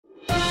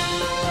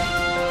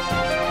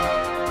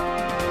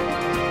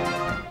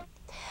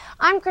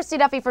I'm Christy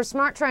Duffy for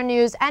Smart Trend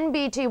News.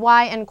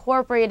 NBTY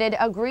Incorporated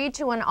agreed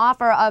to an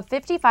offer of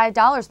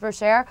 $55 per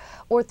share,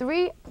 or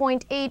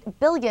 $3.8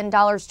 billion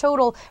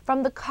total,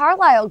 from the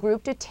Carlyle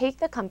Group to take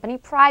the company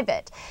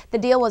private. The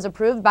deal was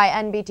approved by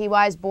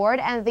NBTY's board,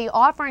 and the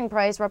offering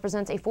price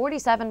represents a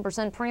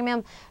 47%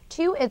 premium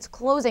to its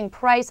closing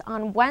price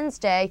on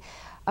Wednesday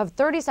of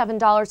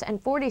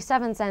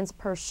 $37.47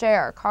 per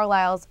share.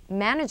 Carlyle's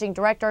managing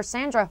director,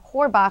 Sandra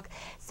Horbach,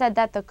 said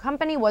that the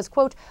company was,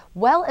 quote,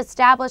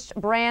 well-established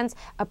brands,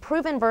 a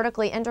proven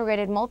vertically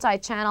integrated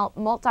multi-channel,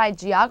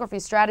 multi-geography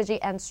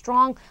strategy, and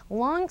strong,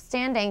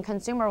 long-standing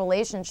consumer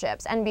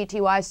relationships.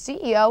 NBTY's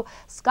CEO,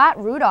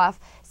 Scott Rudolph,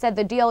 said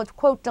the deal,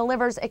 quote,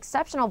 delivers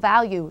exceptional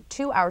value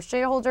to our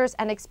shareholders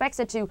and expects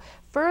it to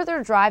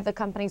further drive the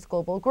company's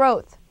global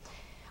growth.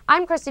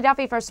 I'm Christy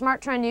Duffy for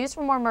Smart Trend News.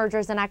 For more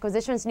mergers and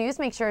acquisitions news,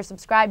 make sure to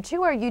subscribe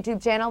to our YouTube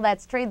channel.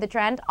 That's Trade the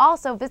Trend.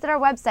 Also, visit our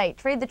website,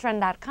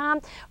 tradethetrend.com,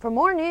 for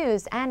more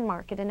news and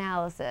market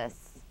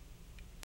analysis.